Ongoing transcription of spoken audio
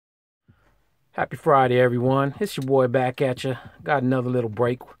Happy Friday, everyone. It's your boy back at you. Got another little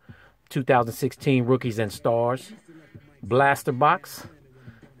break. 2016 Rookies and Stars. Blaster box.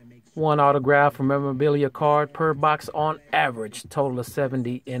 One autograph or memorabilia card per box on average. Total of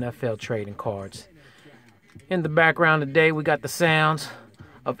 70 NFL trading cards. In the background today, we got the sounds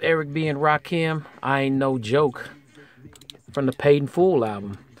of Eric B. and Rakim. I Ain't No Joke from the Paid in Full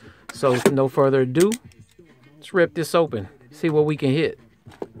album. So, no further ado, let's rip this open. See what we can hit.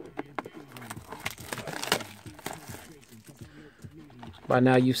 By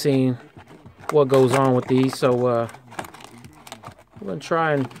now you've seen what goes on with these, so we're going to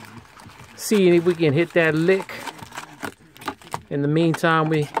try and see if we can hit that lick. In the meantime,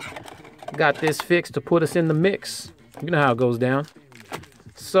 we got this fixed to put us in the mix. You know how it goes down.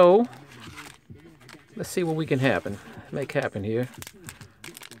 So, let's see what we can make happen here.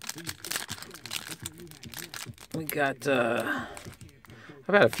 We got, I've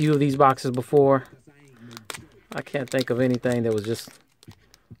had a few of these boxes before. I can't think of anything that was just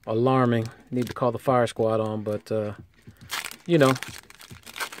alarming. Need to call the fire squad on, but you know,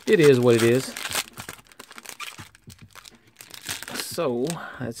 it is what it is. So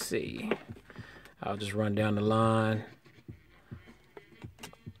let's see. I'll just run down the line.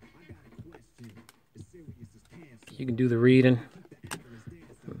 You can do the reading.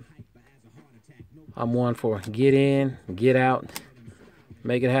 I'm one for get in, get out,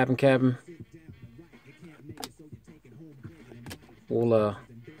 make it happen, Captain. We'll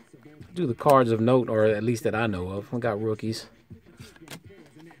do the cards of note, or at least that I know of. We got rookies.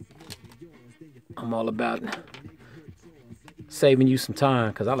 I'm all about saving you some time,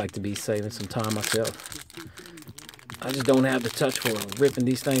 because I like to be saving some time myself. I just don't have the touch for ripping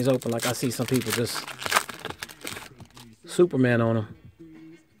these things open like I see some people just Superman on them.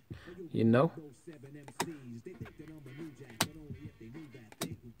 You know?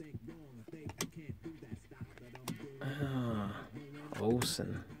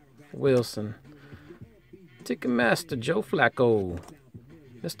 Olsen, Wilson, Ticketmaster, Joe Flacco,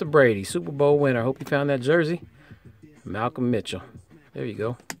 Mr. Brady, Super Bowl winner. Hope you found that jersey. Malcolm Mitchell. There you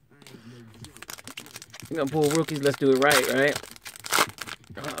go. We're going to pull rookies. Let's do it right?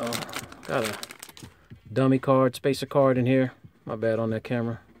 Uh-oh. Got a dummy card, spacer card in here. My bad on that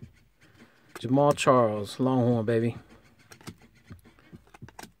camera. Jamal Charles, Longhorn, baby.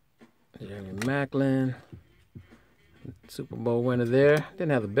 Jeremy Maclin. Super Bowl winner there.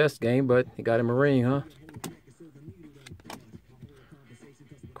 Didn't have the best game, but he got him a ring, huh?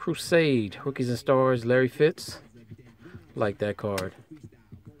 Crusade, Rookies and Stars, Larry Fitz. Like that card.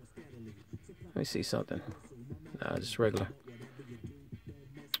 Let me see something. Nah, just regular.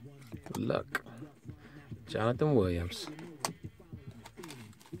 Luck. Jonathan Williams.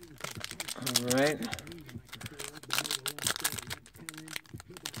 All right.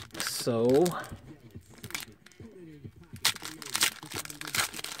 So,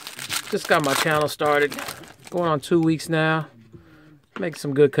 just got my channel started, going on 2 weeks now. Making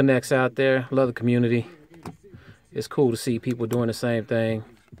some good connects out there. Love the community. It's cool to see people doing the same thing.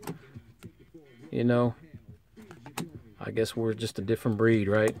 You know, I guess we're just a different breed,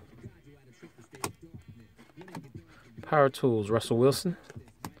 right? Power Tools, Russell Wilson,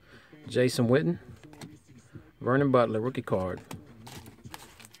 Jason Witten, Vernon Butler, rookie card.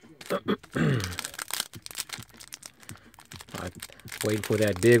 Waiting for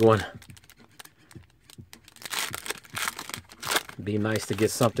that big one. Be nice to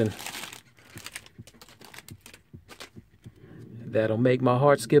get something that'll make my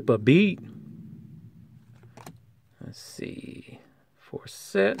heart skip a beat. Let's see.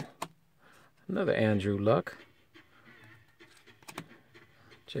 Forsett. Another Andrew Luck.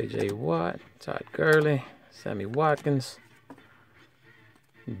 J.J. Watt. Todd Gurley. Sammy Watkins.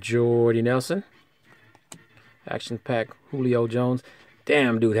 Jordy Nelson. Action pack Julio Jones.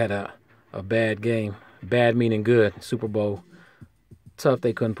 Damn, dude had a bad game. Bad meaning good. Super Bowl. Tough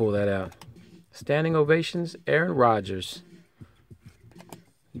they couldn't pull that out. Standing ovations, Aaron Rodgers.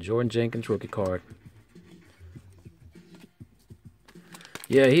 Jordan Jenkins rookie card.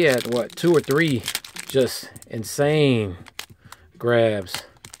 Yeah, he had, what, 2 or 3 just insane grabs.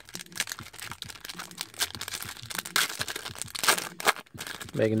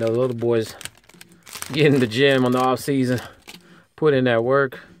 Making those little boys get in the gym on the off season. Put in that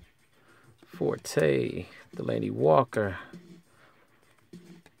work. Forte. Delaney Walker.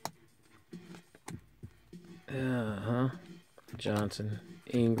 Johnson,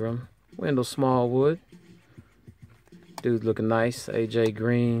 Ingram, Wendell Smallwood. Dude's looking nice. AJ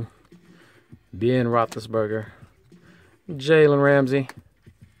Green, Ben Roethlisberger, Jalen Ramsey.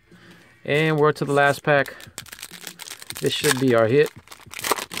 And we're to the last pack. This should be our hit.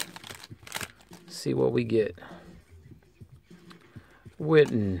 see what we get.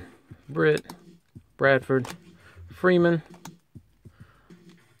 Witten, Britt, Bradford, Freeman,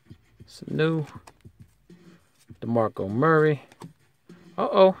 Sanu, DeMarco Murray.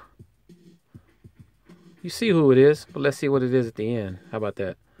 Uh-oh. You see who it is, but let's see what it is at the end. How about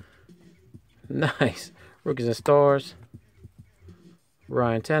that? Nice. Rookies and Stars.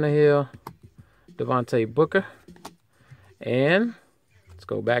 Ryan Tannehill, Devontae Booker. And let's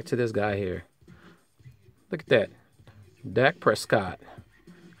go back to this guy here. Look at that. Dak Prescott.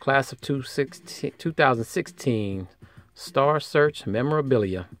 Class of 2016. Star Search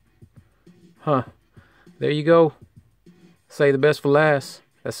Memorabilia. Huh. There you go. Say the best for last.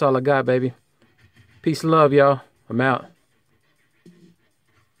 That's all I got, baby. Peace and love, y'all. I'm out.